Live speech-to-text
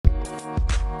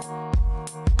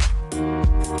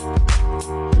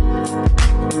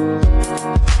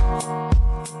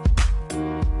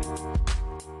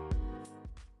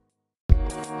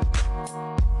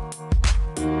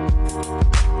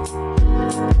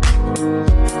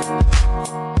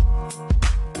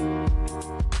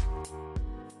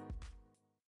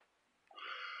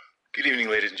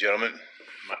gentlemen,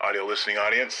 my audio listening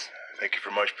audience, thank you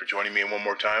very much for joining me one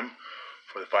more time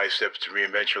for the 5 Steps to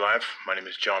Reinvent Your Life. My name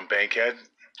is John Bankhead,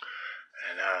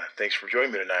 and thanks for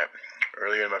joining me tonight.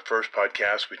 Earlier in my first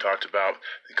podcast, we talked about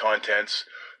the contents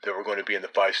that were going to be in the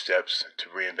 5 Steps to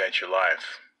Reinvent Your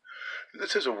Life.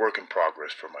 This is a work in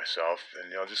progress for myself,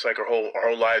 and just like our whole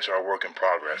lives are a work in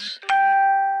progress.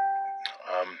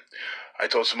 I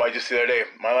told somebody just the other day,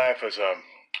 my life is a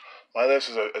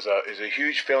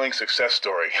huge failing success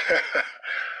story.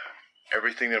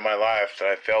 Everything in my life that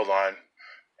I failed on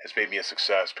has made me a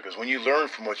success, because when you learn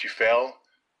from what you fail,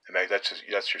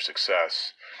 that's your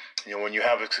success. When you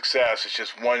have a success, it's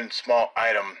just one small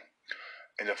item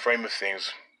in the frame of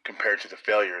things compared to the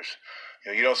failures.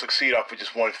 You don't succeed off of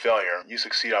just one failure. You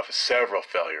succeed off of several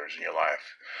failures in your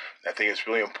life. And I think it's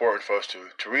really important for us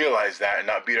to realize that and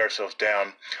not beat ourselves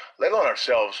down, let alone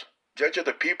ourselves, judge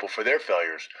other people for their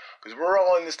failures, because we're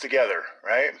all in this together,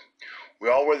 right? We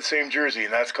all wear the same jersey,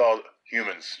 and that's called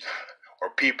humans or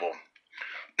people.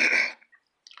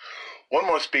 What I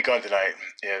want to speak on tonight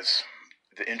is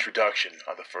the introduction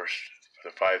of the 5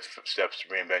 Steps to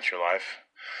Reinvent Your Life.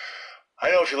 I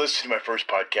know if you listen to my first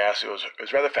podcast, it was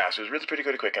rather fast. It was really pretty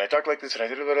quick. And I talked like this, and I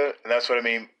did a little, and that's what I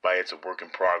mean by it's a work in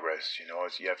progress.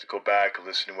 You have to go back and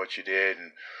listen to what you did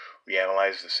and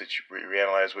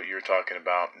reanalyze what you were talking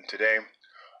about. And today,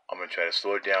 I'm going to try to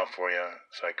slow it down for you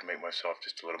so I can make myself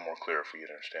just a little more clear for you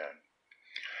to understand.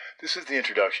 This is the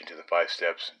introduction to the 5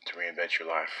 Steps to Reinvent Your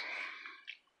Life.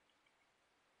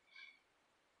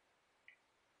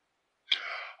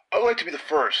 I would like to be the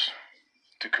first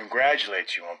to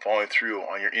congratulate you on following through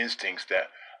on your instincts that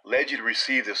led you to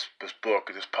receive this book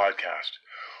or this podcast.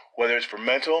 Whether it's for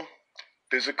mental,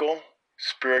 physical,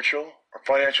 spiritual, or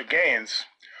financial gains,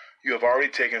 you have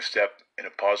already taken a step in a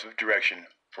positive direction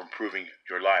for improving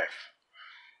your life.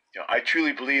 I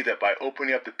truly believe that by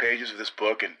opening up the pages of this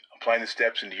book and applying the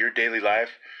steps into your daily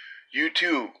life, you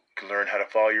too can learn how to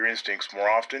follow your instincts more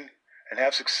often and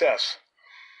have success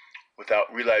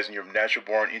without realizing your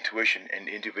natural-born intuition and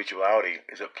individuality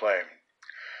is at play.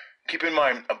 Keep in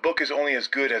mind, a book is only as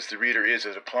good as the reader is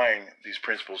at applying these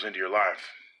principles into your life.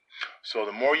 So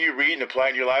the more you read and apply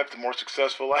in your life, the more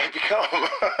successful life become.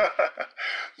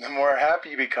 The more happy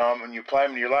you become when you apply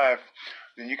them in your life,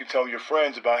 then you can tell your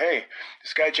friends about, hey,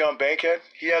 this guy John Bankhead,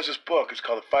 he has this book. It's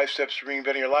called The 5 Steps to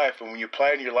Reinventing Your Life. And when you apply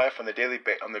it in your life on the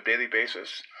daily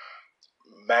basis,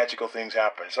 magical things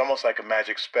happen. It's almost like a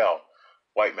magic spell.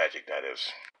 White magic, that is.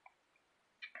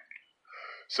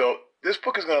 So this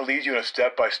book is going to lead you in a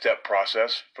step-by-step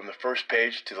process from the first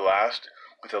page to the last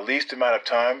with the least amount of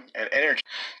time and energy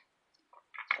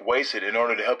wasted in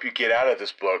order to help you get out of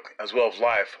this book, as well as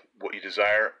life, what you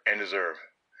desire and deserve.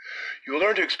 You will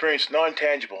learn to experience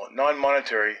non-tangible,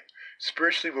 non-monetary,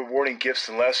 spiritually rewarding gifts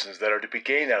and lessons that are to be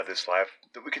gained out of this life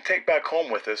that we can take back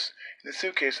home with us in the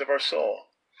suitcase of our soul.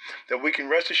 That we can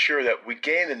rest assured that we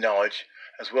gain the knowledge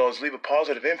as well as leave a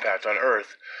positive impact on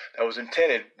earth that was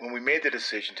intended when we made the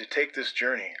decision to take this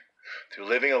journey through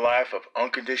living a life of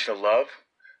unconditional love,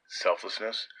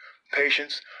 selflessness,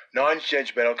 patience,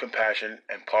 non-judgmental compassion,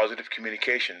 and positive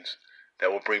communications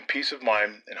that will bring peace of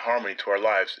mind and harmony to our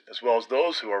lives, as well as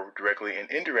those who are directly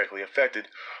and indirectly affected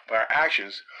by our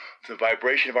actions. Through the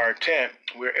vibration of our intent,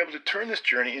 we are able to turn this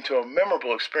journey into a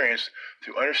memorable experience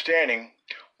through understanding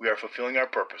we are fulfilling our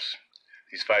purpose.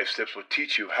 These 5 steps will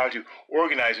teach you how to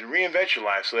organize and reinvent your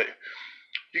life so that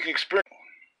you can experience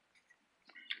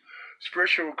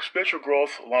spiritual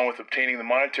growth, along with obtaining the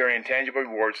monetary and tangible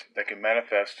rewards that can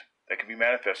be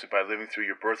manifested by living through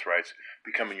your birthrights,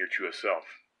 becoming your truest self.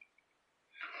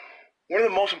 One of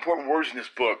the most important words in this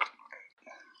book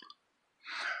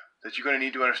that you're going to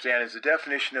need to understand is the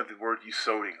definition of the word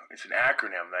Yesodi. It's an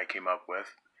acronym that I came up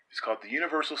with. It's called the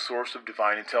Universal Source of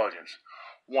Divine Intelligence.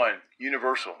 1.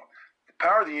 Universal. The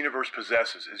power the universe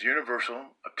possesses is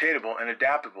universal, obtainable, and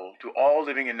adaptable to all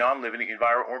living and non-living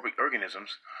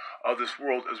organisms of this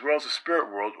world, as well as the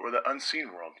spirit world or the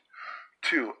unseen world.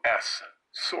 2. S.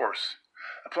 Source.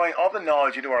 Applying all the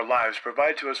knowledge into our lives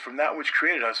provided to us from that which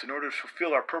created us in order to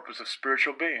fulfill our purpose of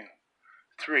spiritual being.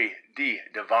 3. D.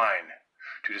 Divine.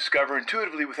 To discover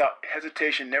intuitively without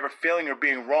hesitation, never failing or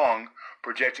being wrong,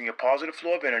 projecting a positive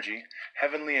flow of energy,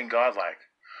 heavenly and godlike.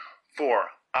 4.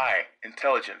 I.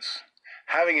 Intelligence.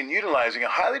 Having and utilizing a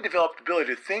highly developed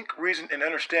ability to think, reason, and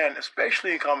understand,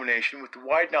 especially in combination with the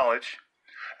wide knowledge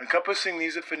encompassing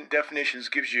these definitions,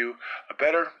 gives you a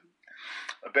better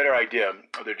idea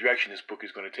of the direction this book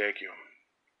is going to take you.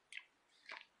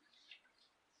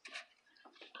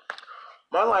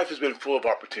 My life has been full of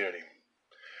opportunity.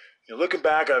 Looking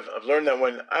back, I've learned that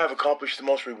when I have accomplished the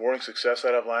most rewarding success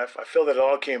out of life, I feel that it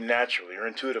all came naturally or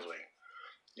intuitively.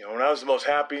 When I was the most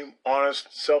happy, honest,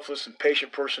 selfless, and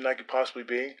patient person I could possibly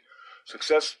be,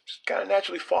 success just kind of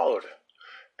naturally followed.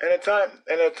 And at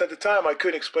the time, I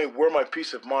couldn't explain where my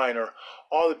peace of mind or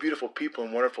all the beautiful people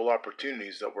and wonderful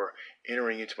opportunities that were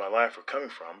entering into my life were coming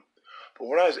from. But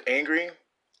when I was angry,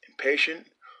 impatient,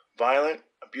 violent,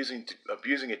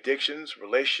 abusing addictions,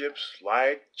 relationships,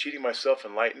 lied, cheating my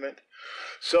self-enlightenment,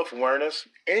 self-awareness,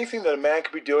 anything that a man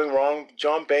could be doing wrong,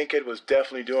 John Bankhead was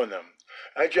definitely doing them.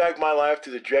 I dragged my life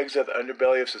through the dregs of the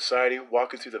underbelly of society,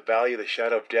 walking through the valley of the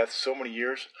shadow of death so many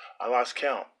years, I lost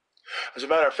count. As a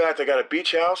matter of fact, I got a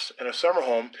beach house and a summer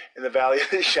home in the valley of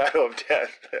the shadow of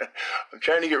death. I'm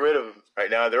trying to get rid of them right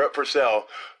now. They're up for sale.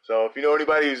 So if you know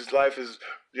anybody whose life is,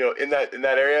 in that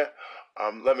area,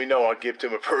 let me know. I'll give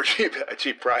them a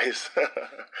cheap price.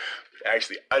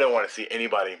 Actually, I don't want to see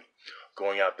anybody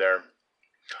going out there.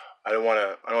 I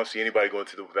don't see anybody going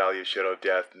through the valley of shadow of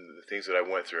death and the things that I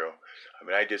went through. I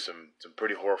mean, I did some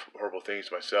pretty horrible things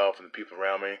to myself and the people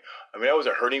around me. I mean, I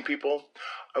wasn't hurting people.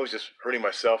 I was just hurting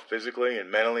myself physically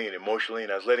and mentally and emotionally,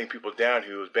 and I was letting people down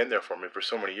who have been there for me for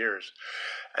so many years.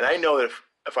 And I know that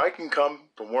if I can come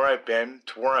from where I've been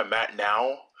to where I'm at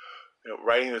now,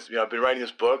 writing this, I've been writing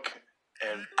this book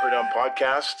and put on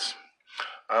podcasts,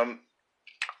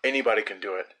 anybody can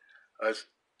do it.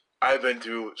 I've been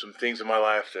through some things in my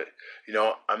life that,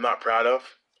 I'm not proud of.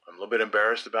 I'm a little bit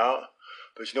embarrassed about.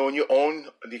 But when you own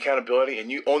the accountability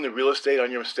and you own the real estate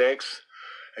on your mistakes,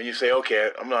 and you say, okay,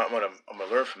 I'm gonna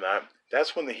learn from that.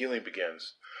 That's when the healing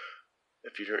begins.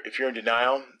 If you're in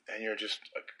denial and you're just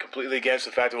completely against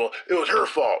the fact that, well, it was her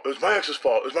fault, it was my ex's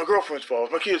fault, it was my girlfriend's fault,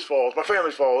 it was my kid's fault, it was my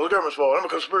family's fault, it was the government's fault, I'm a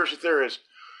conspiracy theorist.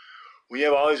 When you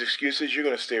have all these excuses, you're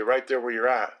gonna stay right there where you're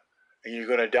at. And you're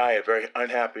going to die a very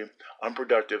unhappy,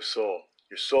 unproductive soul.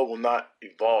 Your soul will not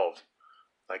evolve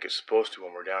like it's supposed to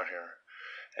when we're down here.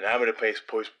 And I'm at a place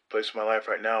in my life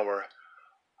right now where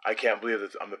I can't believe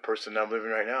that I'm the person I'm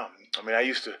living right now. I mean, I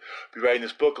used to be writing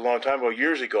this book a long time ago,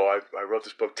 years ago. I wrote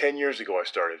this book 10 years ago I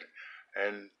started.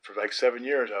 And for like 7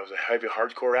 years, I was a heavy,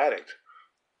 hardcore addict.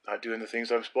 Not doing the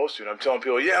things I'm supposed to. And I'm telling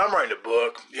people, yeah, I'm writing a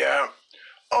book. Yeah.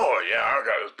 Oh, yeah, I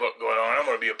got this book going on. I'm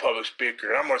going to be a public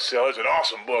speaker. I'm going to sell it. It's an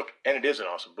awesome book. And it is an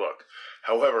awesome book.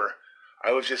 However,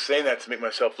 I was just saying that to make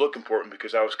myself look important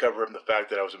because I was covering the fact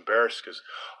that I was embarrassed because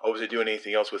I wasn't doing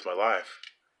anything else with my life.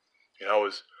 I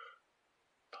was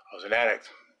an addict.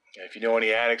 And if you know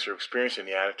any addicts or experience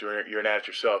any addict or you're an addict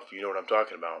yourself, you know what I'm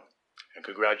talking about. And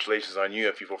congratulations on you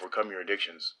if you've overcome your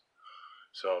addictions.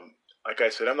 So, like I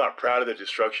said, I'm not proud of the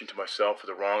destruction to myself or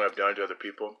the wrong I've done to other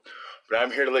people. But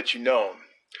I'm here to let you know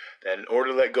that in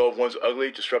order to let go of one's ugly,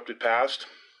 disrupted past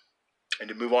and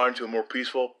to move on to a more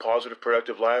peaceful, positive,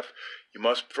 productive life, you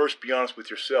must first be honest with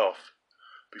yourself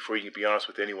before you can be honest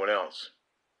with anyone else.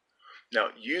 Now,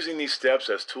 using these steps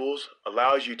as tools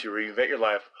allows you to reinvent your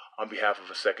life on behalf of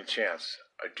a second chance,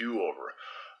 a do-over,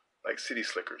 like City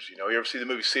Slickers. You ever see the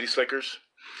movie City Slickers?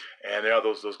 And there are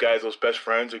those guys, those best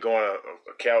friends that go on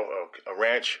a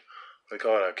ranch, they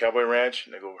call it a cowboy ranch,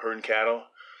 and they go herding cattle.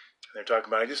 They're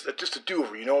talking about just a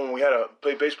do-over. When we had to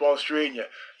play baseball on the street and you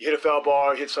hit a foul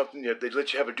ball or hit something, they'd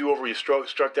let you have a do-over. You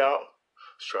struck out.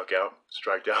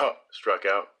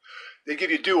 They'd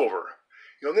give you a do-over.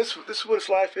 This is what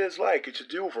life is like. It's a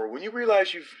do-over. When you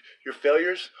realize your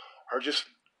failures are just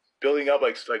building up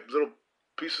like little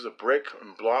pieces of brick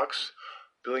and blocks,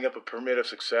 building up a pyramid of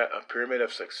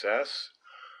success,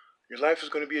 your life is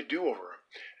going to be a do-over.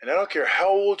 And I don't care how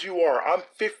old you are. I'm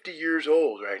 50 years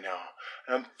old right now.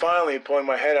 And I'm finally pulling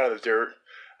my head out of the dirt,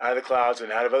 out of the clouds,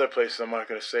 and out of other places I'm not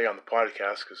going to say on the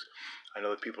podcast because I know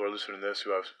that people are listening to this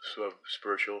who have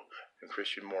spiritual and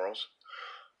Christian morals.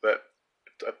 But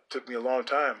it took me a long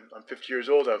time. I'm 50 years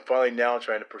old. I'm finally now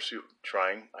trying.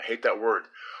 I hate that word.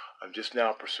 I'm just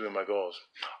now pursuing my goals.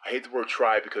 I hate the word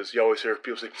try because you always hear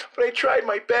people say, but I tried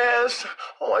my best.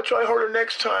 Oh, I'll try harder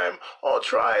next time. Oh, I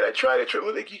tried.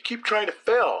 Well, you keep trying to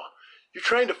fail. You're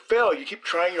trying to fail. You keep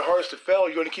trying your hardest to fail.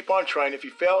 You're going to keep on trying. If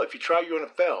you try, you're going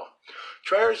to fail.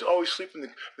 Triers always sleep in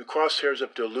the crosshairs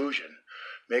of delusion,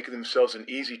 making themselves an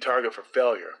easy target for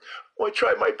failure. Well, I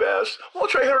tried my best. Well, I'll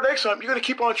try harder next time. You're going to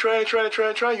keep on trying.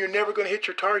 You're never going to hit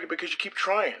your target because you keep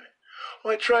trying.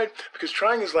 Well, I tried because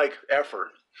trying is like effort.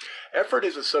 Effort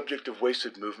is a subject of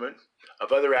wasted movement,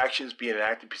 of other actions being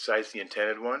enacted besides the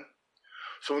intended one.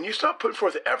 So when you stop putting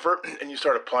forth effort and you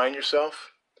start applying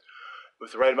yourself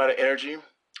with the right amount of energy,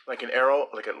 like an arrow,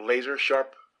 like a laser,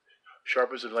 sharp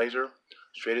as a laser,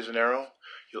 straight as an arrow,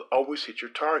 you'll always hit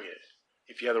your target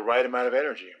if you have the right amount of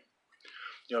energy.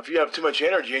 If you have too much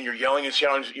energy and you're yelling and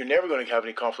shouting, you're never going to have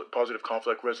any positive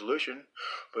conflict resolution.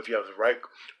 But if you have the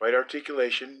right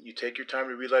articulation, you take your time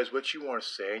to realize what you want to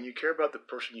say, and you care about the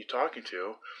person you're talking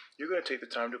to, you're going to take the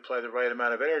time to apply the right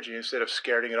amount of energy instead of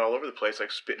scaring it all over the place,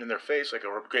 like spitting in their face, like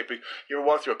a great big. You ever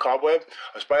walk through a cobweb,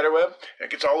 a spider web, and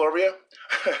it gets all over you?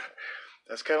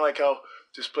 That's kind of like how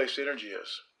displaced energy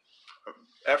is.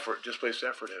 Displaced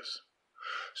effort is.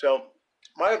 So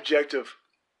my objective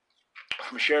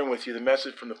from sharing with you the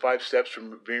message from the 5 steps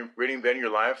from reinventing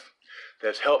your life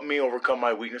that's helped me overcome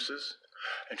my weaknesses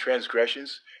and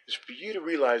transgressions is for you to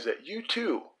realize that you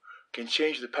too can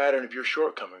change the pattern of your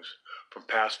shortcomings from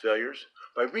past failures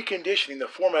by reconditioning the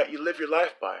format you live your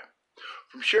life by.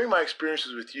 From sharing my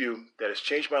experiences with you that has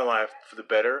changed my life for the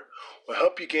better will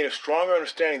help you gain a stronger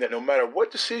understanding that no matter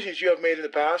what decisions you have made in the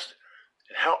past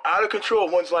and how out of control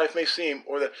one's life may seem,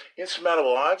 or the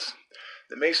insurmountable odds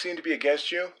that may seem to be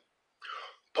against you,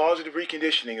 positive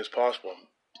reconditioning is possible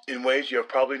in ways you have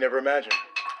probably never imagined.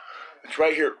 It's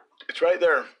right here. It's right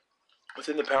there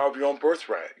within the power of your own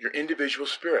birthright, your individual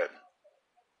spirit.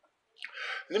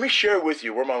 And let me share with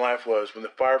you where my life was when the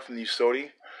fire from the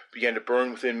Yesodi began to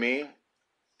burn within me,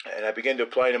 and I began to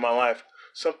apply into my life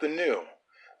something new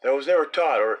that I was never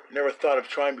taught or never thought of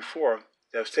trying before,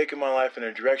 that has taken my life in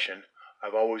a direction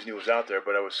I've always knew was out there,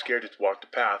 but I was scared to walk the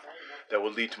path that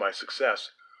would lead to my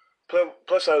success.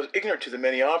 Plus, I was ignorant to the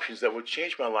many options that would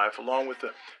change my life, along with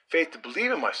the faith to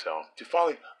believe in myself, to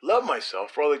finally love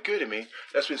myself for all the good in me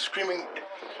that's been screaming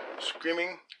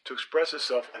to express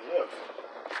itself and live.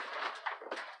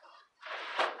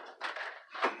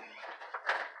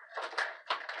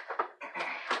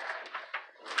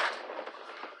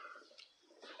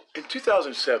 In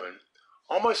 2007,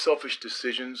 all my selfish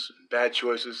decisions and bad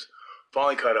choices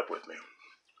finally caught up with me.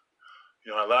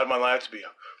 I allowed my life to be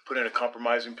put in a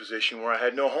compromising position where I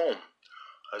had no home.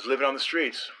 I was living on the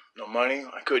streets, no money,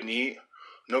 I couldn't eat,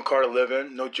 no car to live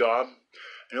in, no job,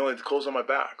 and only the clothes on my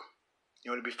back.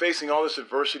 To be facing all this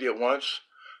adversity at once,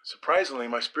 surprisingly,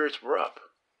 my spirits were up.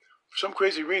 For some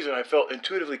crazy reason, I felt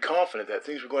intuitively confident that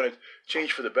things were going to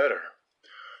change for the better.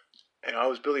 And I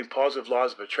was building positive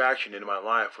laws of attraction into my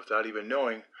life without even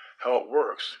knowing how it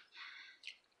works.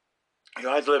 I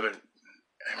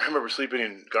remember sleeping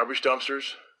in garbage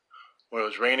dumpsters when it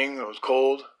was raining, it was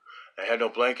cold, I had no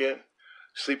blanket,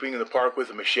 sleeping in the park with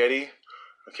a machete.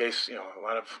 In case, a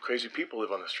lot of crazy people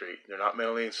live on the street. They're not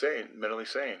mentally sane.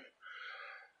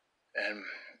 And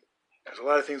there's a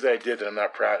lot of things that I did that I'm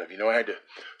not proud of. I had to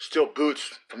steal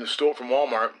boots from the store, from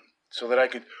Walmart, so that I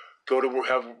could go to work,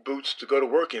 have boots to go to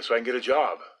work in so I can get a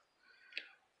job.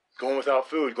 Going without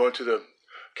food, going to the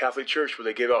Catholic church where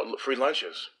they gave out free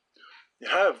lunches.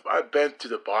 I've been to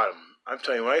the bottom. I'm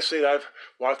telling you, when I say that I've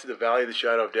walked through the valley of the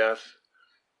shadow of death,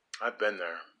 I've been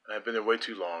there. And I've been there way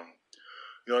too long.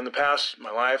 In the past,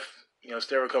 my life,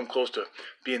 it's never come close to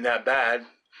being that bad.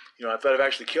 I thought I'd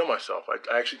actually kill myself.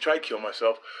 I actually tried to kill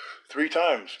myself 3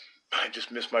 times. I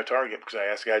just missed my target because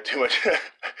I had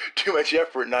too much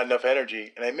effort and not enough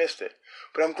energy, and I missed it.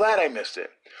 But I'm glad I missed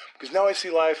it, because now I see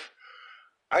life.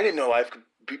 I didn't know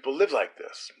people live like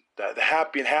this. The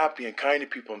happy and kind to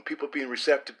people, and people being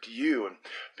receptive to you, and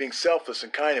being selfless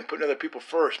and kind and putting other people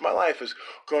first. My life has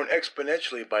grown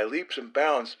exponentially by leaps and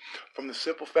bounds from the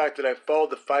simple fact that I followed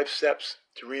the 5 steps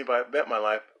to reinvent my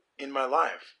life in my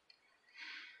life.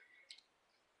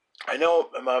 I know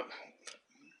that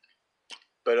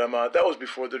was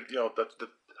before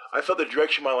I felt the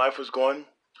direction my life was going,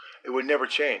 it would never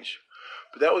change.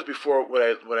 But that was before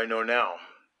what I know now.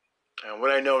 And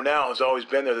what I know now has always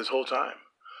been there this whole time.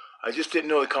 I just didn't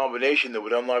know the combination that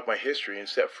would unlock my history and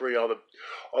set free all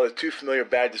the too familiar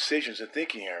bad decisions and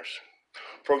thinking errors.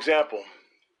 For example,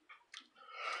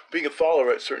 being a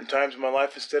follower at certain times in my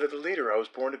life instead of the leader I was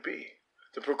born to be.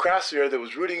 The procrastinator that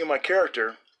was rooting in my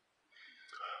character,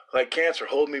 like cancer,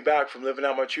 holding me back from living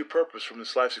out my true purpose from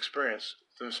this life's experience,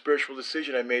 from the spiritual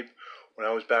decision I made when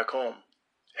I was back home,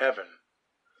 heaven.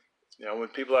 When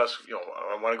people ask,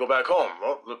 I want to go back home.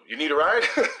 Well, look, you need a ride?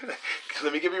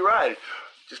 Let me give you a ride.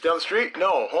 Just down the street?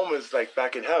 No, home is like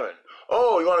back in heaven.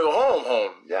 Oh, you want to go home?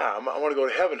 Home. Yeah, I want to go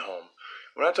to heaven home.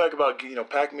 When I talk about,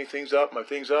 packing my things up,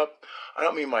 I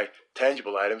don't mean my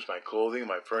tangible items, my clothing,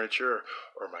 my furniture,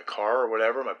 or my car or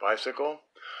whatever, my bicycle.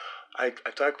 I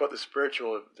talk about the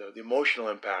spiritual, the emotional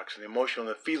impacts, and the emotional,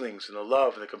 and the feelings, and the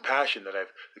love, and the compassion that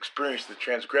I've experienced, the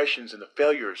transgressions, and the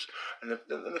failures, and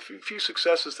the few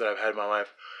successes that I've had in my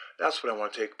life. That's what I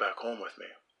want to take back home with me.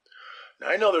 Now,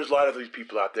 I know there's a lot of these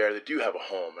people out there that do have a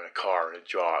home, and a car, and a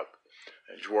job,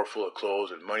 and a drawer full of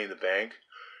clothes, and money in the bank.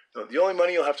 The only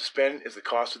money you'll have to spend is the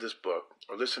cost of this book,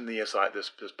 or listen to this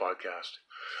podcast.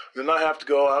 You'll not have to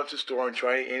go out to the store and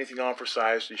try anything on for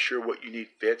size to ensure what you need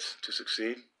fits to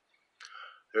succeed.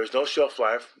 There is no shelf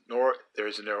life, nor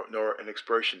an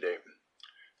expiration date.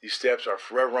 These steps are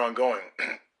forever ongoing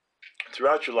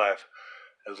throughout your life,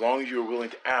 as long as you are willing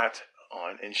to act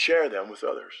on and share them with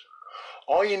others.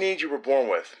 All you were born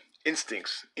with: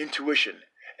 instincts, intuition,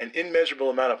 an immeasurable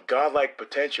amount of godlike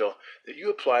potential that you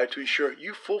apply to ensure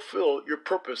you fulfill your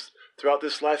purpose throughout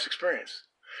this life's experience.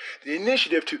 The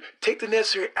initiative to take the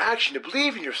necessary action to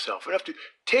believe in yourself enough to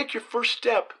take your first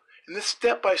step in this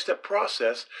step-by-step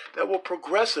process that will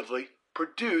progressively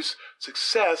produce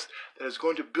success that is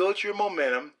going to build your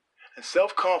momentum and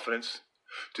self-confidence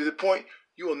to the point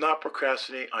you will not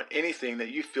procrastinate on anything that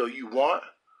you feel you want,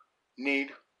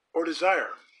 need, or desire.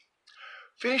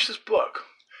 Finish this book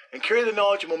and carry the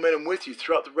knowledge and momentum with you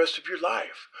throughout the rest of your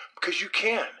life, because you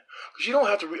can. Because you don't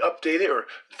have to update it or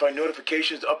find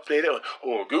notifications to update it.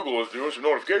 Oh, Google is doing some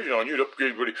notification on you to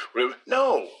upgrade whatever.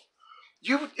 No.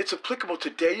 It's applicable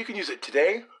today. You can use it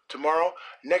today, tomorrow,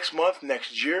 next month,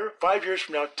 next year, 5 years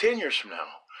from now, 10 years from now.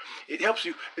 It helps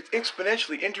you. It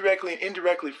exponentially, indirectly, and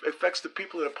indirectly affects the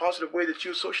people in a positive way that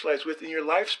you socialize with in your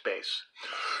life space.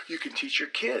 You can teach your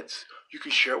kids. You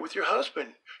can share it with your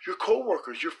husband, your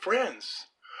co-workers, your friends.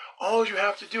 All you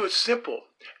have to do is simple.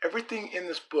 Everything in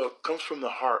this book comes from the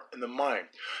heart and the mind.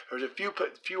 There's a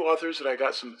few authors that I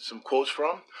got some quotes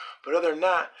from, but other than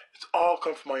that, it's all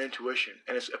come from my intuition,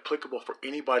 and it's applicable for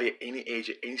anybody at any age,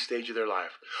 at any stage of their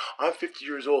life. I'm 50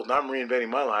 years old, and I'm reinventing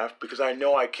my life because I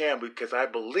know I can, because I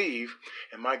believe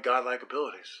in my godlike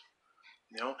abilities.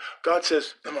 God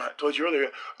says, I told you earlier,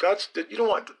 God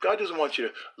doesn't want you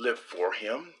to live for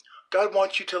Him. God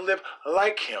wants you to live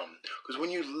like Him. Because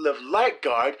when you live like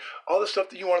God, all the stuff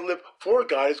that you want to live for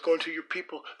God is going to your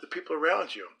people, the people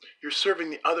around you. You're serving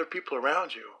the other people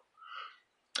around you.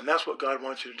 And that's what God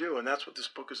wants you to do. And that's what this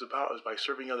book is about, is by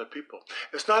serving other people.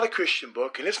 It's not a Christian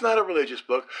book, and it's not a religious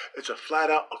book. It's a flat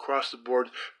out, across the board,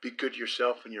 be good to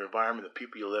yourself and your environment, the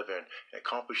people you live in, and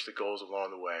accomplish the goals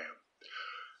along the way.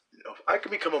 If I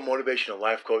can become a motivational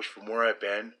life coach from where I've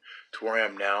been to where I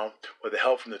am now, with the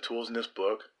help from the tools in this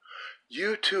book,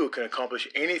 you too can accomplish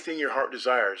anything your heart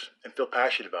desires and feel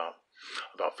passionate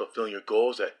about fulfilling your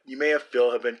goals that you may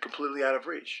feel have been completely out of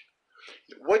reach.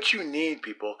 What you need,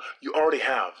 people, you already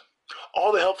have.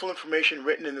 All the helpful information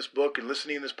written in this book and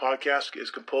listening in this podcast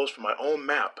is composed from my own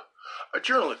map, a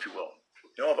journal, if you will,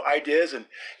 of ideas and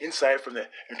insight from the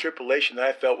interpolation that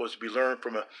I felt was to be learned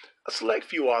from a select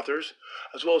few authors,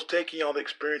 as well as taking all the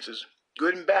experiences,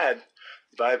 good and bad,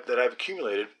 that I've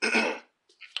accumulated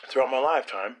throughout my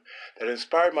lifetime, that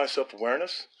inspired my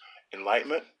self-awareness,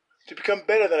 enlightenment, to become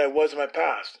better than I was in my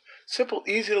past. Simple,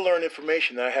 easy-to-learn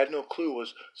information that I had no clue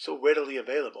was so readily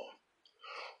available.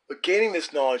 What gaining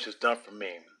this knowledge has done for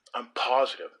me, I'm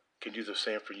positive can do the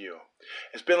same for you.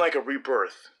 It's been like a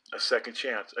rebirth, a second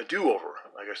chance, a do-over,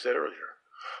 like I said earlier.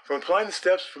 From applying the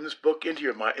steps from this book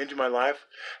into my life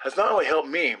has not only helped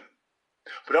me,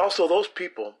 but also those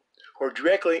people who are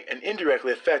directly and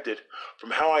indirectly affected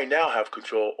from how I now have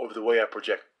control over the way I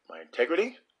project my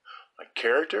integrity, my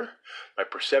character, my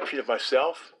perception of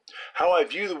myself, how I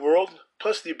view the world,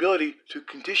 plus the ability to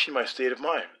condition my state of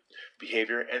mind,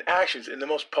 behavior, and actions in the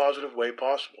most positive way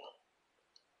possible.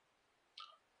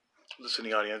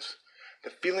 Listening audience, the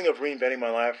feeling of reinventing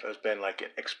my life has been like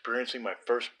experiencing my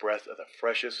first breath of the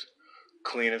freshest,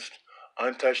 cleanest,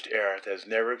 untouched air that has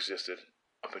never existed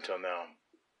up until now.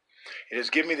 It has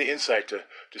given me the insight to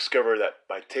discover that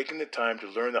by taking the time to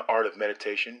learn the art of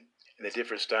meditation and the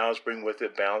different styles bring with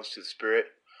it balance to the spirit,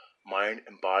 mind,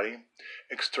 and body,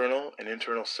 external and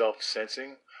internal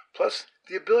self-sensing, plus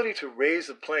the ability to raise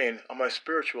the plane on my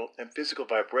spiritual and physical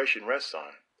vibration rests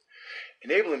on,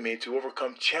 enabling me to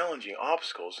overcome challenging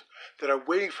obstacles that are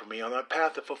waiting for me on that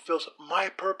path that fulfills my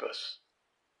purpose.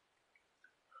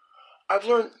 I've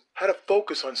learned how to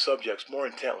focus on subjects more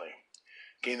intently,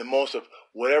 gain the most of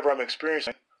whatever I'm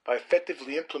experiencing by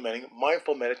effectively implementing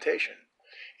mindful meditation.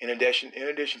 In addition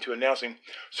to announcing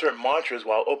certain mantras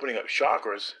while opening up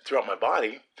chakras throughout my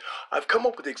body, I've come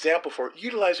up with an example for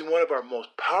utilizing one of our most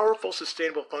powerful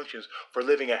sustainable functions for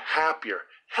living a happier,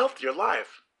 healthier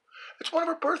life. It's one of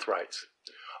our birthrights,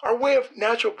 our way of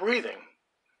natural breathing.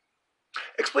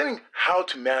 Explaining how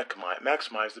to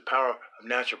maximize the power of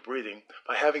natural breathing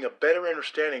by having a better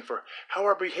understanding for how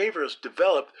our behaviors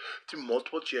develop through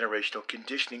multiple generational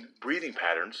conditioning breathing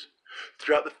patterns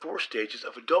throughout the 4 stages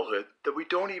of adulthood that we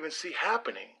don't even see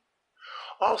happening.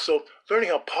 Also, learning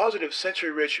how positive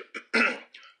sensory-rich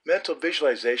mental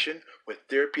visualization with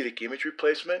therapeutic imagery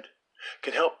placement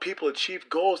can help people achieve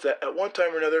goals that at one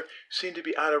time or another seem to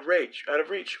be out of reach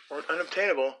or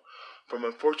unobtainable, from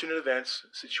unfortunate events,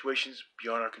 situations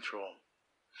beyond our control,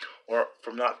 or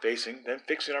from not facing, then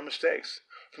fixing our mistakes,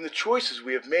 from the choices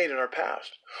we have made in our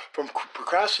past, from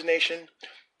procrastination,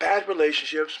 bad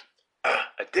relationships,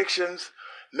 addictions,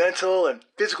 mental and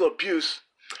physical abuse,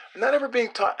 and not ever being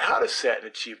taught how to set and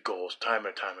achieve goals time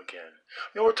and time again.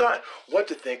 We're taught what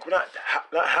to think, we're not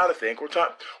how to think, we're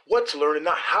taught what to learn and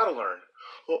not how to learn.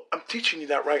 Well, I'm teaching you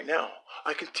that right now.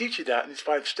 I can teach you that in these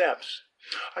 5 steps.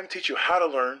 I can teach you how to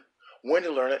learn, when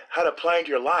to learn it, how to apply it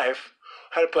into your life,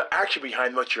 how to put action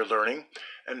behind what you're learning,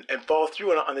 and follow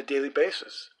through on a daily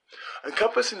basis.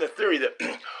 Encompassing the theory that,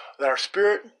 that our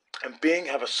spirit and being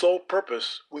have a sole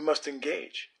purpose, we must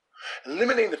engage.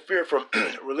 Eliminating the fear from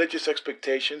religious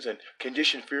expectations and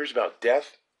conditioned fears about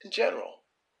death in general.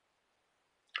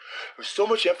 There's so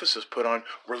much emphasis put on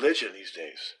religion these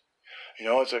days.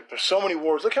 It's like there's so many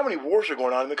wars. Look how many wars are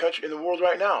going on in the country, in the world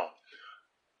right now,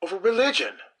 over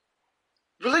religion.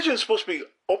 Religion is supposed to be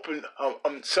open,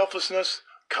 selflessness,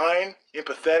 kind,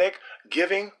 empathetic,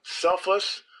 giving,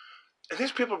 selfless. And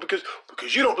these people, because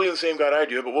you don't believe in the same God I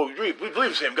do, but we believe in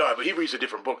the same God, but he reads a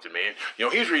different book than me.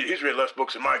 And, he's read less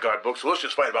books than my God book, so let's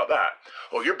just fight about that.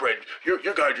 Oh, your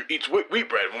God eats wheat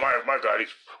bread, well, my God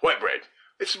eats white bread.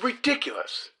 It's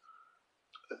ridiculous.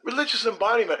 Religious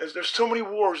embodiment is there's so many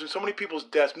wars and so many people's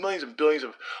deaths, millions and billions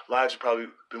of lives have probably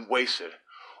been wasted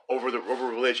over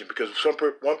religion because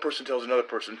one person tells another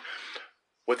person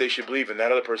what they should believe in.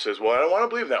 That other person says, well, I don't want to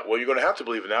believe in that. Well, you're going to have to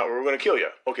believe in that or we're going to kill you.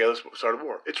 Okay, let's start a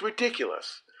war. It's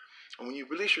ridiculous. And when you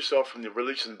release yourself from the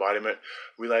religious embodiment,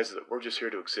 realize that we're just here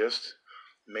to exist,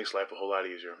 it makes life a whole lot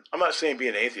easier. I'm not saying be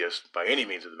an atheist by any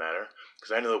means of the matter,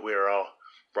 because I know that we are all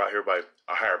brought here by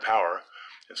a higher power,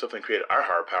 and something created our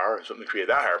higher power, and something created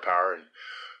that higher power,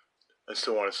 and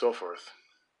so on and so forth.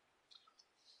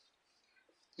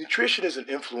 Nutrition is an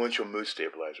influential mood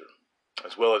stabilizer,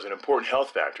 as well as an important health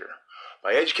factor.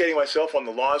 By educating myself on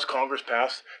the laws Congress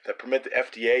passed that permit the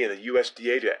FDA and the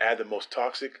USDA to add the most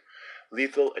toxic,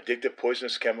 lethal, addictive,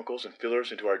 poisonous chemicals and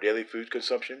fillers into our daily food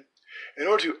consumption, in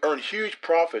order to earn huge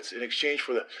profits in exchange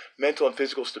for the mental and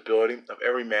physical stability of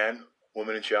every man,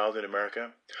 woman, and child in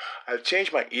America, I have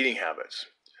changed my eating habits.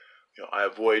 I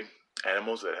avoid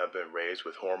animals that have been raised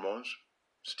with hormones,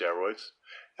 steroids,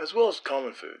 as well as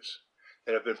common foods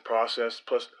that have been processed,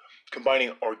 plus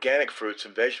combining organic fruits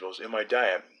and vegetables in my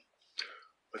diet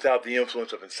without the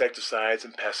influence of insecticides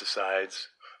and pesticides.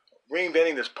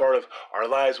 Reinventing this part of our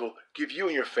lives will give you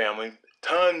and your family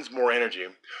tons more energy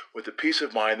with the peace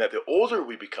of mind that the older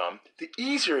we become, the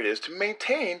easier it is to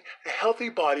maintain a healthy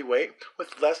body weight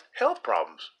with less health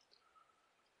problems.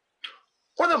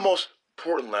 One of the most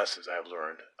important lessons I have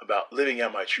learned about living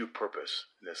out my true purpose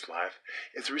in this life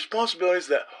is the responsibilities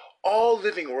that all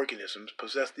living organisms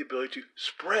possess the ability to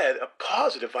spread a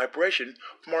positive vibration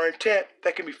from our intent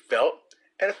that can be felt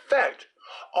and affect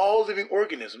all living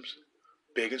organisms,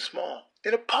 big and small,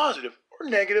 in a positive or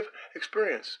negative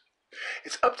experience.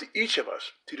 It's up to each of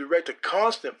us to direct a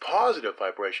constant positive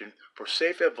vibration for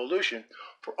safe evolution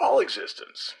for all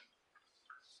existence.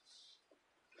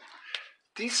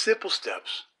 These simple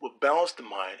steps will balance the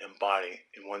mind and body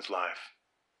in one's life.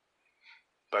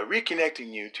 By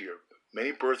reconnecting you to your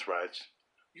many birthrights,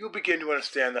 you will begin to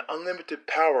understand the unlimited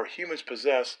power humans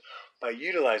possess by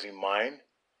utilizing mind,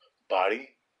 body,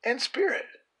 and spirit.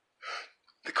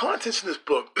 The contents in this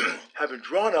book have been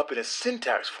drawn up in a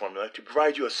syntax formula to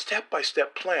provide you a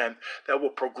step-by-step plan that will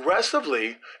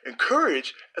progressively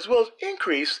encourage as well as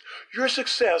increase your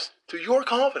success to your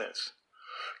confidence.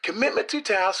 Commitment to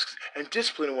tasks and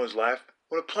discipline in one's life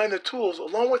when applying the tools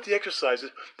along with the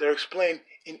exercises that are explained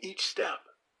in each step.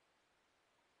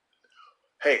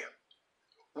 Hey,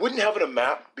 wouldn't having a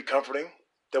map be comforting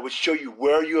that would show you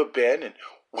where you have been and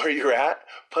where you're at,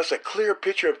 plus a clear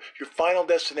picture of your final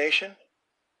destination?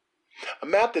 A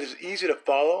map that is easy to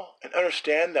follow and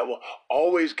understand that will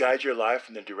always guide your life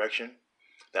in the direction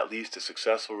that leads to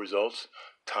successful results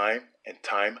time and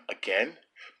time again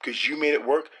because you made it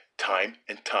work time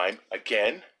and time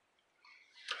again.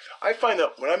 I find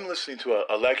that when I'm listening to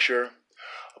a lecture,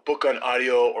 a book on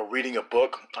audio, or reading a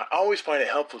book, I always find it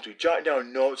helpful to jot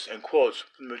down notes and quotes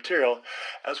from the material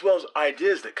as well as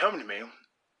ideas that come to me,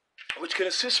 which can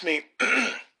assist me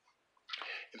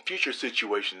in future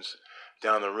situations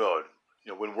down the road,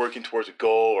 when working towards a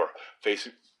goal or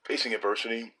facing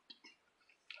adversity.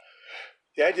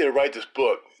 The idea to write this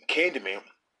book came to me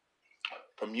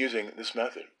from using this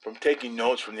method, from taking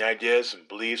notes from the ideas and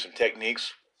beliefs and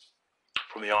techniques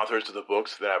from the authors of the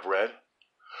books that I've read.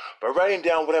 By writing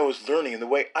down what I was learning in the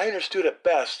way I understood it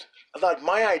best, allowed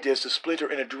my ideas to splinter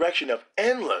in a direction of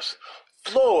endless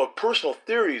flow of personal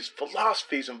theories,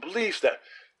 philosophies, and beliefs that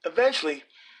eventually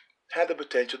had the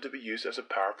potential to be used as a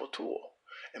powerful tool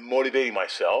in motivating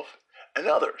myself and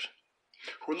others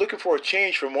who are looking for a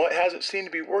change from what hasn't seemed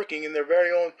to be working in their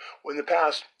very own in the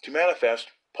past to manifest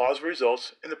positive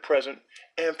results in the present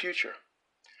and future.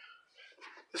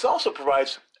 This also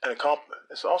provides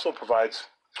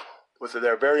with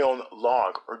their very own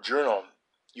log or journal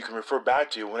you can refer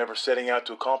back to whenever setting out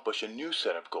to accomplish a new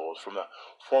set of goals from the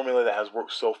formula that has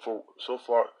worked so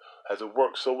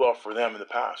well for them in the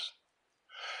past.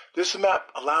 This map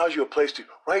allows you a place to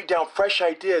write down fresh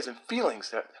ideas and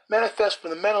feelings that manifest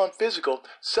from the mental and physical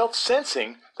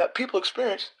self-sensing that people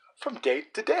experience from day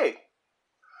to day.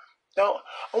 Now,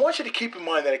 I want you to keep in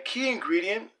mind that a key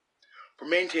ingredient for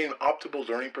maintaining optimal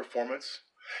learning performance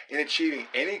in achieving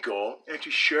any goal and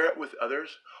to share it with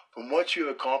others from what you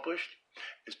have accomplished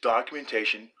is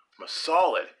documentation from a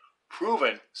solid,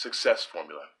 proven success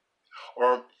formula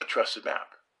or a trusted map.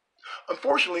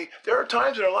 Unfortunately, there are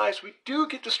times in our lives we do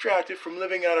get distracted from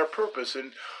living out our purpose,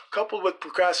 and coupled with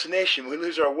procrastination, we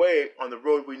lose our way on the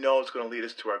road we know is going to lead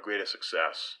us to our greatest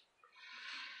success.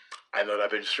 I know that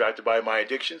I've been distracted by my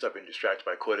addictions. I've been distracted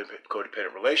by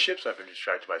codependent relationships. I've been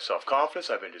distracted by self-confidence.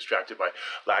 I've been distracted by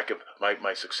lack of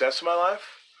my success in my life.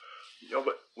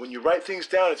 But when you write things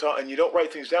down, and you don't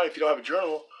write things down if you don't have a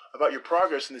journal about your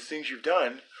progress and the things you've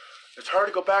done, it's hard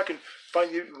to go back and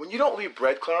find you. When you don't leave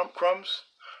breadcrumbs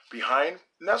behind,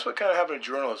 and that's what kind of having a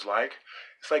journal is like.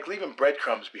 It's like leaving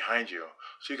breadcrumbs behind you.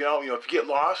 So you can, if you get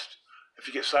lost, if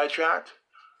you get sidetracked,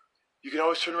 you can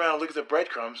always turn around and look at the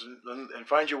breadcrumbs and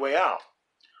find your way out.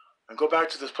 And go back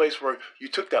to this place where you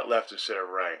took that left instead of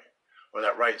right, or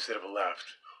that right instead of a left,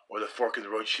 or the fork in the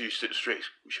road you should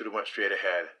have went straight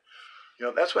ahead.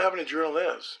 That's what having a journal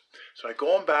is. So I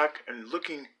going back and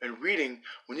looking and reading.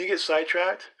 When you get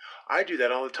sidetracked, I do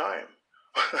that all the time.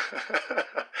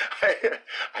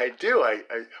 I do.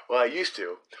 I used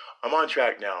to. I'm on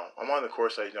track now. I'm on the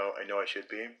course I know I should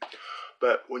be.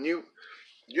 But when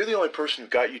you're the only person who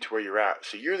got you to where you're at.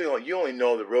 So you only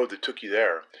know the road that took you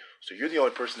there. So you're the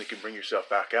only person that can bring yourself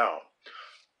back out.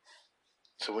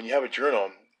 So when you have a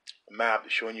journal, a map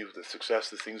showing you the success,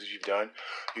 the things that you've done,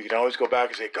 you can always go back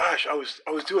and say, gosh, I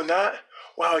was doing that.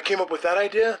 Wow, I came up with that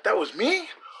idea. That was me?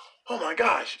 Oh my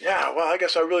gosh. Yeah, well, I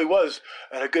guess I really was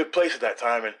at a good place at that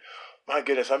time. And my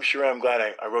goodness, I'm glad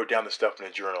I wrote down the stuff in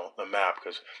the journal, the map,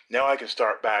 because now I can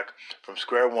start back from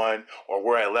square one or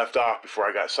where I left off before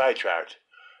I got sidetracked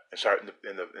and start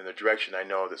in the direction I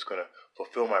know that's going to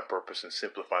fulfill my purpose and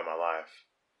simplify my life.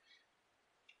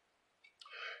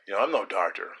 I'm no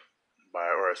doctor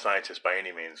or a scientist by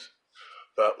any means,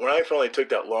 but when I finally took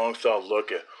that long, solid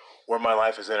look at where my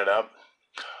life has ended up,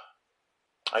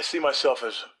 I see myself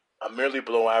as a merely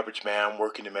below average man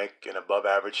working to make an above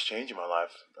average change in my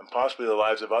life and possibly the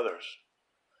lives of others.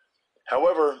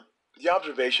 However, the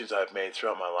observations I've made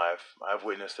throughout my life, I've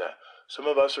witnessed that some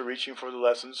of us are reaching for the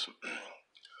lessons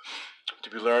to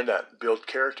be learned that build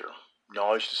character,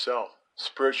 knowledge to self,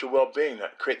 spiritual well-being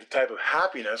that create the type of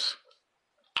happiness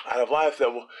out of life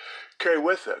that will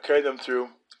carry them through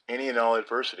any and all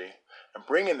adversity and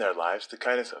bring in their lives the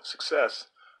kindness of success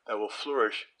that will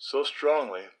flourish so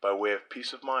strongly by way of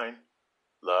peace of mind,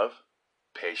 love,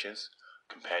 patience,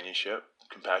 companionship,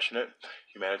 compassionate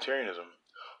humanitarianism,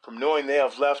 from knowing they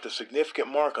have left a significant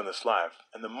mark on this life,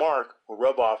 and the mark will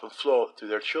rub off and flow through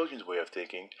their children's way of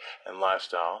thinking and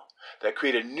lifestyle that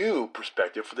create a new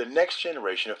perspective for the next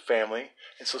generation of family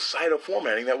and societal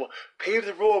formatting that will pave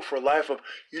the road for a life of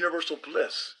universal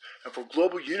bliss and for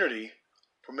global unity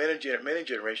for many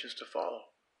generations to follow.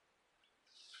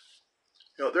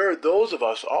 There are those of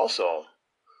us also,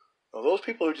 those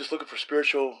people who are just looking for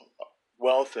spiritual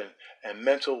wealth and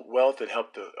mental wealth and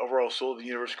help the overall soul of the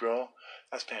universe grow.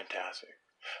 That's fantastic.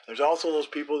 There's also those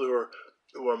people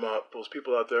those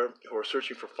people out there who are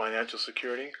searching for financial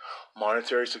security,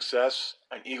 monetary success,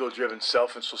 and ego-driven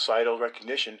self and societal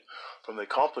recognition from the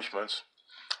accomplishments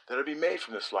that are being made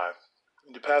from this life,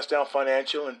 and to pass down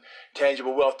financial and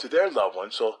tangible wealth to their loved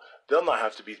ones, so they'll not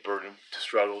have to be burdened to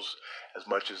struggles as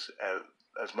much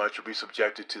or be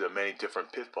subjected to the many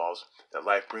different pitfalls that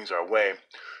life brings our way,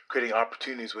 creating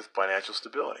opportunities with financial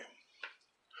stability.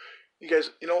 You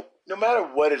guys, no matter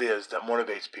what it is that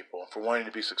motivates people for wanting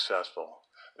to be successful,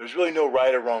 there's really no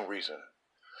right or wrong reason.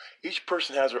 Each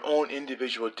person has their own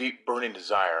individual deep burning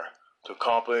desire to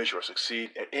accomplish or succeed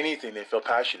at anything they feel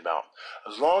passionate about.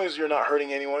 As long as you're not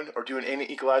hurting anyone or doing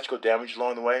any ecological damage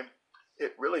along the way,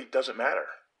 it really doesn't matter,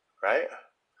 right?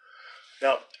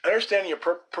 Now, understanding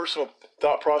your personal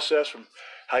thought process from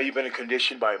how you've been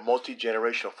conditioned by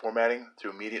multi-generational formatting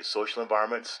through immediate social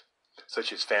environments,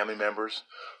 such as family members,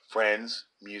 friends,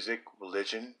 music,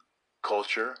 religion,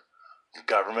 culture, the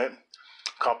government,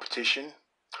 competition,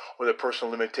 or the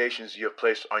personal limitations you have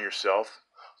placed on yourself,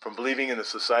 from believing in the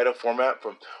societal format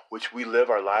from which we live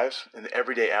our lives in the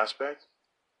everyday aspect.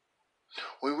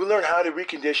 When we learn how to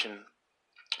recondition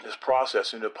this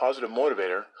process into a positive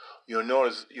motivator, you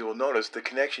will notice the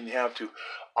connection you have to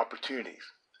opportunities.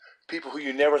 People who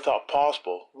you never thought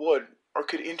possible would or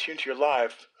could enter into your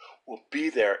life will be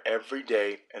there every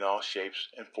day in all shapes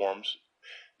and forms.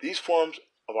 These forms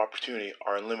of opportunity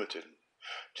are unlimited.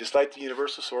 Just like the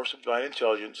universal source of divine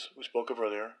intelligence we spoke of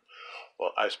earlier,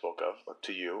 well, I spoke of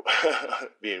to you,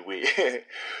 being we,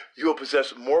 you will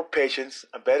possess more patience,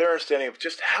 a better understanding of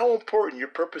just how important your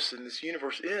purpose in this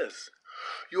universe is.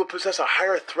 You will possess a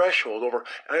higher threshold over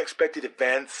unexpected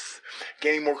events,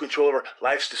 gaining more control over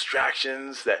life's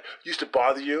distractions that used to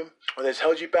bother you or that's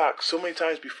held you back so many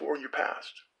times before in your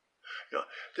past.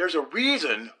 There's a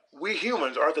reason we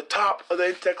humans are at the top of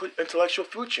the intellectual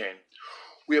food chain.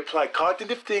 We apply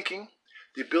cognitive thinking,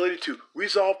 the ability to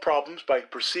resolve problems by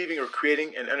perceiving or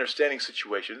creating and understanding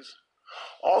situations.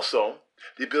 Also,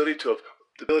 the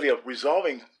ability of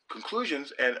resolving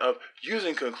conclusions and of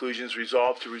using conclusions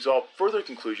resolved to resolve further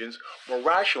conclusions more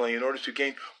rationally in order to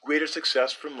gain greater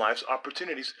success from life's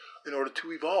opportunities in order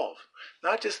to evolve.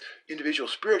 Not just individual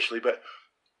spiritually, but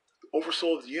the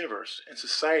oversoul of the universe and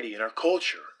society and our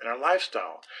culture and our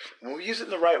lifestyle. When we use it in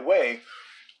the right way,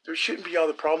 there shouldn't be all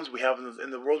the problems we have in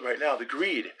the world right now. The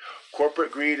greed.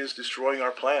 Corporate greed is destroying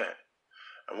our planet.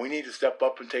 And we need to step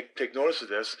up and take notice of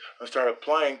this and start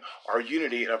applying our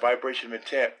unity and our vibration of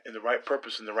intent in the right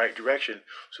purpose, in the right direction,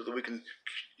 so that we can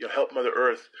help Mother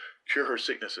Earth cure her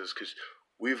sicknesses. Because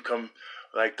we've come,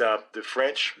 like the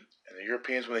French and the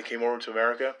Europeans when they came over to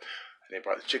America, and they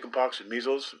brought the chickenpox and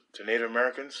measles to Native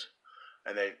Americans,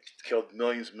 and they killed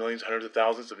millions, hundreds of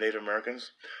thousands of Native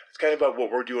Americans. It's kind of about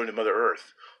what we're doing to Mother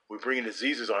Earth. We're bringing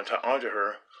diseases onto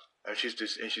her, and she's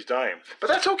dying. But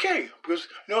that's okay, because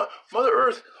Mother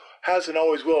Earth has and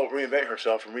always will reinvent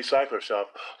herself and recycle herself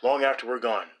long after we're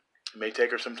gone. It may take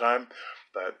her some time,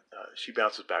 but she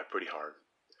bounces back pretty hard.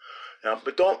 Now,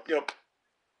 but don't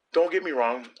get me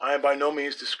wrong. I am by no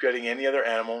means discrediting any other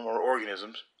animal or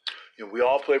organisms. We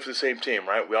all play for the same team,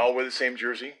 right? We all wear the same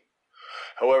jersey.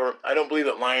 However, I don't believe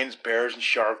that lions, bears, and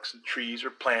sharks, and trees, or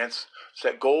plants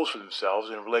set goals for themselves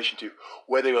in relation to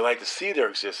where they would like to see their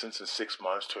existence in 6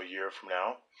 months to a year from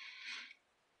now,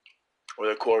 or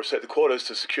they set the quotas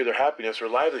to secure their happiness or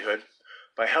livelihood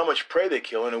by how much prey they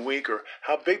kill in a week or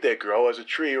how big they grow as a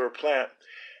tree or a plant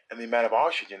and the amount of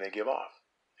oxygen they give off.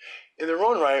 In their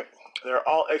own right, they are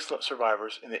all excellent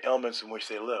survivors in the elements in which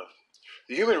they live.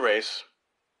 The human race,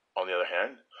 on the other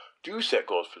hand, do set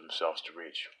goals for themselves to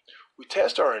reach. We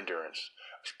test our endurance,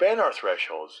 expand our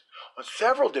thresholds on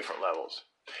several different levels,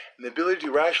 and the ability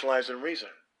to rationalize and reason.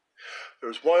 There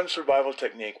is one survival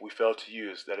technique we fail to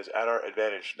use that is at our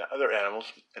advantage that other animals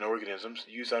and organisms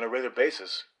use on a regular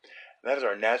basis, and that is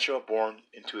our natural-born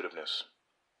intuitiveness.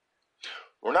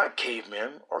 We're not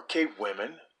cavemen or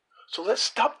cavewomen, so let's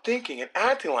stop thinking and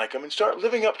acting like them and start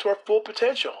living up to our full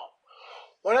potential.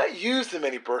 Why not use the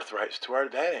many birthrights to our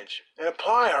advantage and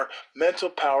apply our mental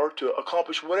power to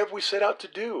accomplish whatever we set out to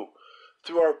do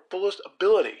through our fullest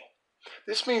ability?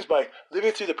 This means by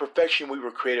living through the perfection we were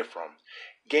created from,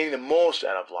 gaining the most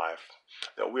out of life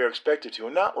that we are expected to,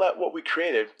 and not let what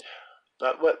created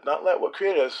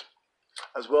us,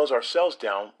 as well as ourselves,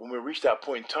 down when we reach that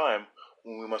point in time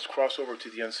when we must cross over to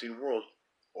the unseen world,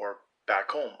 or back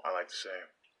home, I like to say.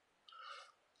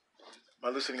 My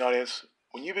listening audience,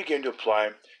 when you begin to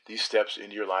apply these steps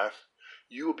into your life,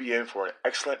 you will be in for an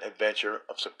excellent adventure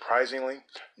of surprisingly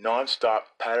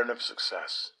non-stop pattern of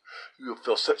success. You will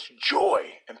feel such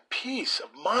joy and peace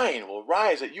of mind will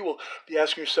rise that you will be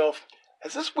asking yourself,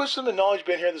 has this wisdom and knowledge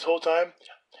been here this whole time?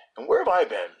 And where have I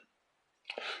been?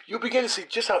 You'll begin to see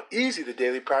just how easy the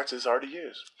daily practices are to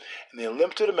use and the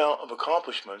unlimited amount of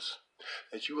accomplishments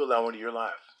that you allow into your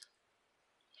life.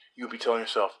 You'll be telling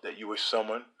yourself that you wish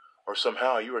someone or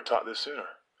somehow you were taught this sooner.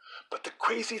 But the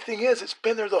crazy thing is, it's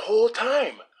been there the whole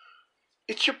time.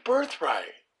 It's your birthright.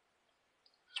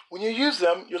 When you use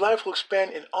them, your life will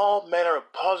expand in all manner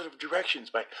of positive directions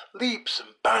by leaps and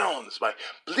bounds, by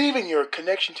believing your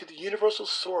connection to the universal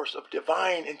source of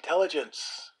divine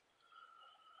intelligence.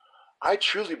 I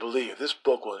truly believe this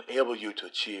book will enable you to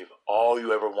achieve all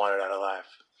you ever wanted out of life.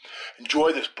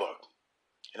 Enjoy this book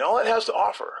and all it has to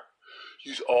offer.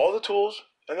 Use all the tools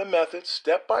and the methods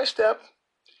step by step,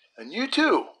 and you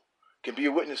too can be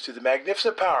a witness to the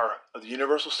magnificent power of the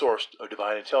universal source of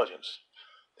divine intelligence.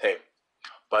 Hey,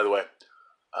 by the way,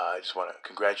 I just want to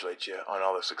congratulate you on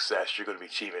all the success you're going to be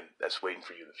achieving that's waiting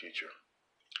for you in the future.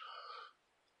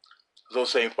 There's a little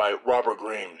saying by Robert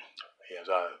Greene. He has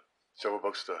several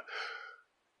books, the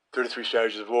 33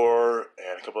 Strategies of War,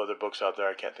 and a couple other books out there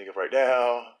I can't think of right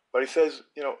now. But he says,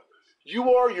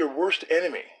 you are your worst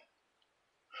enemy.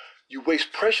 You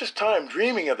waste precious time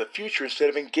dreaming of the future instead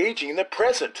of engaging in the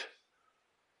present.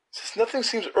 Since nothing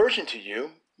seems urgent to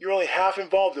you, you're only half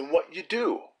involved in what you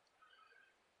do.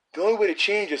 The only way to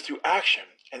change is through action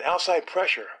and outside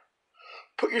pressure.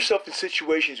 Put yourself in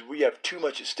situations where you have too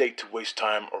much at stake to waste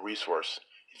time or resource.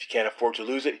 If you can't afford to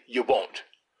lose it, you won't.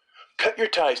 Cut your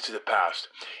ties to the past.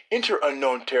 Enter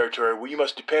unknown territory where you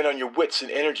must depend on your wits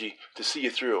and energy to see you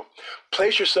through.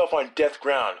 Place yourself on death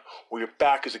ground where your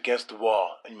back is against the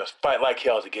wall and you must fight like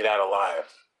hell to get out alive.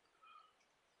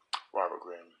 Robert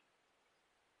Greene.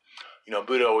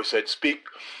 Buddha always said, speak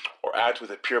or act with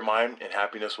a pure mind and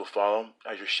happiness will follow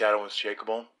as your shadow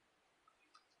unshakable.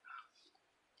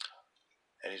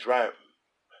 And he's right.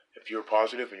 If you're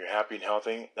positive and you're happy and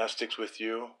healthy, that sticks with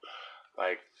you.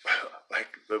 Like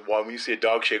when you see a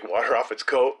dog shake water off its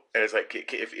coat, and it's like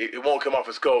if it won't come off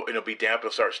its coat, and it'll be damp,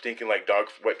 it'll start stinking like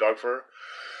wet dog fur.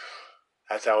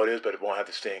 That's how it is, but it won't have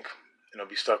to stink, and it'll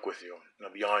be stuck with you, and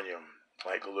it'll be on you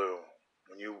like glue.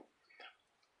 When you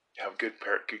have good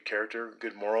character,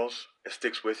 good morals, it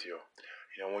sticks with you.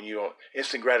 When you don't,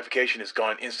 instant gratification is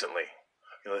gone instantly.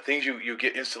 The things you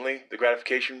get instantly, the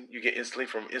gratification you get instantly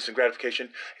from instant gratification,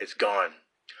 it's gone,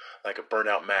 like a burnt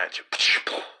out match.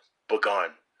 But gone.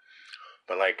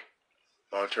 But like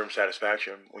long-term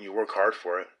satisfaction, when you work hard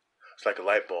for it, it's like a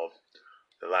light bulb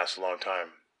that lasts a long time.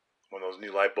 One of those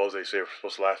new light bulbs they say are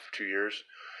supposed to last for 2 years,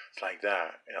 it's like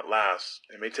that, and it lasts.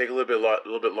 It may take a little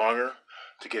bit longer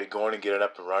to get it going and get it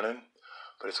up and running,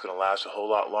 but it's going to last a whole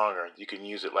lot longer. You can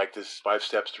use it like this 5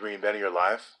 steps to reinventing your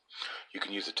life. You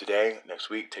can use it today, next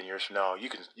week, 10 years from now. You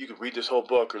can read this whole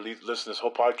book or listen to this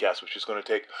whole podcast, which is going to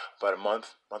take about a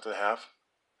month and a half.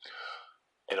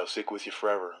 It'll stick with you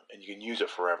forever, and you can use it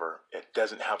forever. It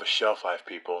doesn't have a shelf life,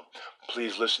 people.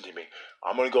 Please listen to me.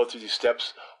 I'm going to go through these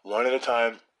steps one at a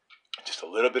time, just a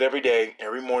little bit every day.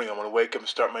 Every morning I'm going to wake up and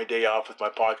start my day off with my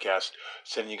podcast,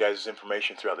 sending you guys this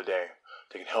information throughout the day.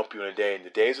 They can help you in a day. And the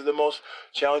days are the most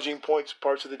challenging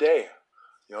parts of the day.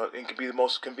 It can be the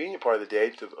most convenient part of the day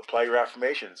to apply your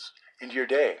affirmations into your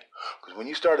day. Because when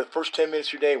you start the first 10 minutes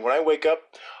of your day, when I wake up,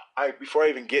 before I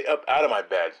even get up out of my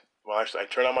bed, I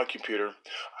turn on my computer,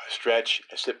 I stretch,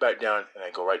 I sit back down, and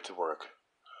I go right to work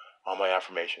on my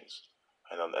affirmations.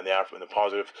 And the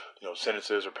positive,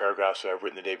 sentences or paragraphs that I've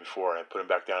written the day before, and I put them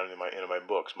back down into my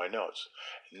books, my notes.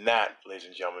 And that, ladies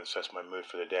and gentlemen, sets my mood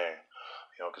for the day.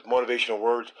 Because motivational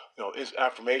words,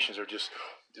 affirmations are just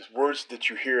words that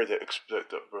you hear that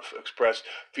express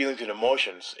feelings and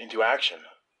emotions into action.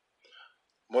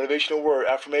 Motivational word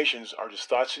affirmations are just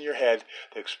thoughts in your head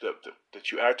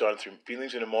that you act on through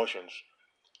feelings and emotions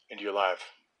into your life.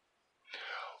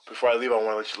 Before I leave, I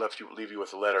want to leave you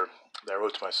with a letter that I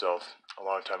wrote to myself a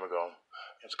long time ago.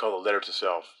 It's called A Letter to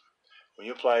Self. When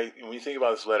you think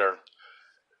about this letter,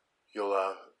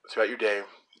 you'll throughout your day,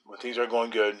 when things aren't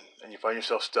going good and you find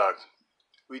yourself stuck,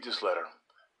 read this letter,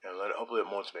 and hopefully it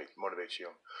motivates you.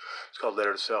 It's called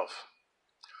Letter to Self.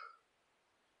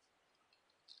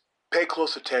 Pay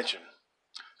close attention.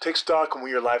 Take stock on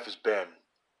where your life has been,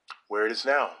 where it is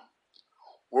now,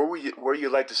 where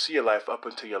you'd like to see your life up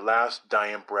until your last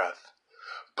dying breath.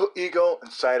 Put ego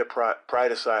and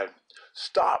pride aside.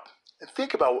 Stop and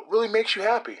think about what really makes you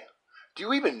happy. Do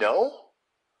you even know?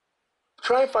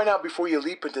 Try and find out before you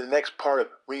leap into the next part of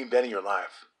reinventing your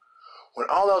life. When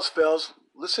all else fails,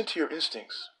 listen to your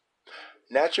instincts.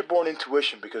 Natural-born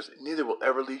intuition, because neither will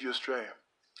ever lead you astray.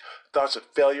 Thoughts of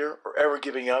failure or ever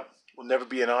giving up will never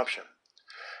be an option.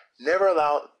 Never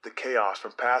allow the chaos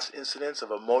from past incidents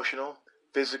of emotional,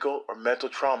 physical, or mental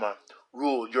trauma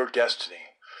rule your destiny,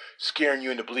 scaring you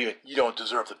into believing you don't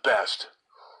deserve the best.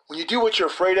 When you do what you're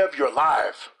afraid of, you're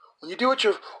alive. When you do what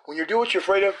you're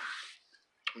afraid of,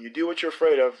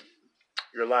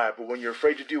 you're alive. But when you're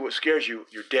afraid to do what scares you,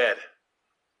 you're dead.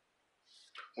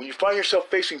 When you find yourself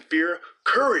facing fear,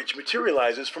 courage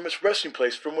materializes from its resting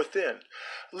place from within.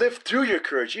 Live through your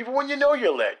courage, even when you know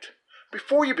you're late,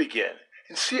 before you begin,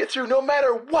 and see it through no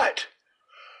matter what.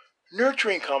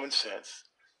 Nurturing common sense,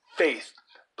 faith,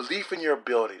 belief in your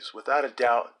abilities. Without a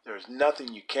doubt, there is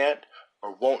nothing you can't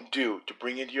or won't do to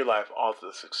bring into your life all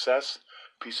the success,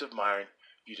 peace of mind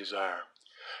you desire.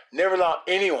 Never allow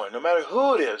anyone, no matter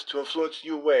who it is, to influence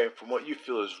you away from what you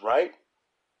feel is right,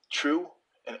 true,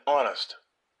 and honest.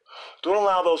 Don't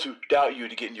allow those who doubt you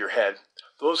to get into your head.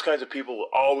 Those kinds of people will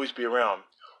always be around,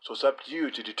 so it's up to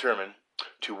you to determine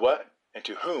to what and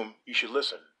to whom you should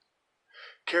listen.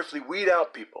 Carefully weed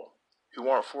out people who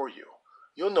aren't for you.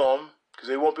 You'll know them because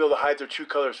they won't be able to hide their true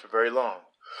colors for very long.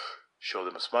 Show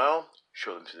them a smile,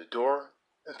 show them to the door,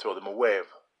 and throw them a wave.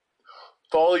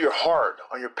 Follow your heart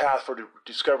on your path for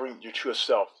discovering your truest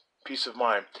self, peace of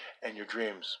mind, and your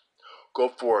dreams. Go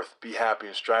forth, be happy,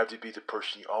 and strive to be the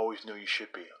person you always knew you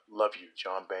should be. Love you,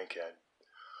 John Bankhead.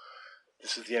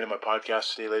 This is the end of my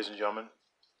podcast today, ladies and gentlemen.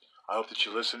 I hope that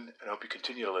you listen, and I hope you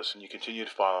continue to listen. You continue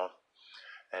to follow.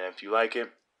 And if you like it,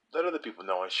 let other people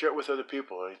know and share it with other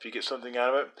people. And if you get something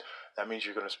out of it, that means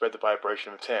you're going to spread the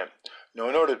vibration of intent. Now,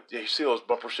 in order to see those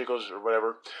bumper stickers or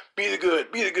whatever, be the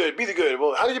good, be the good, be the good.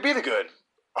 Well, how do you be the good?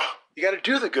 You got to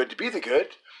do the good to be the good.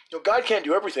 God can't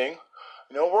do everything.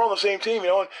 We're on the same team.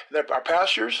 And our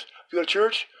pastors, if you go to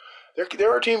church,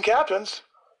 they're our team captains.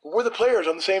 We're the players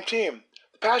on the same team.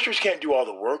 The pastors can't do all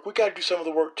the work. We got to do some of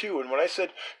the work too. And when I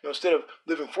said, instead of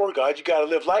living for God, you got to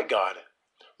live like God.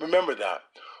 Remember that.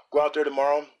 Go out there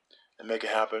tomorrow and make it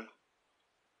happen.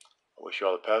 I wish you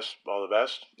all the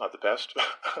best, not the pest.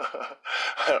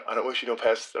 I don't wish you no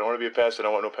pests. I don't want to be a pest. I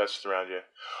don't want no pests around you.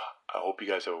 I hope you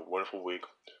guys have a wonderful week.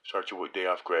 Start your day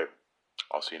off great.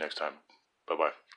 I'll see you next time. Bye-bye.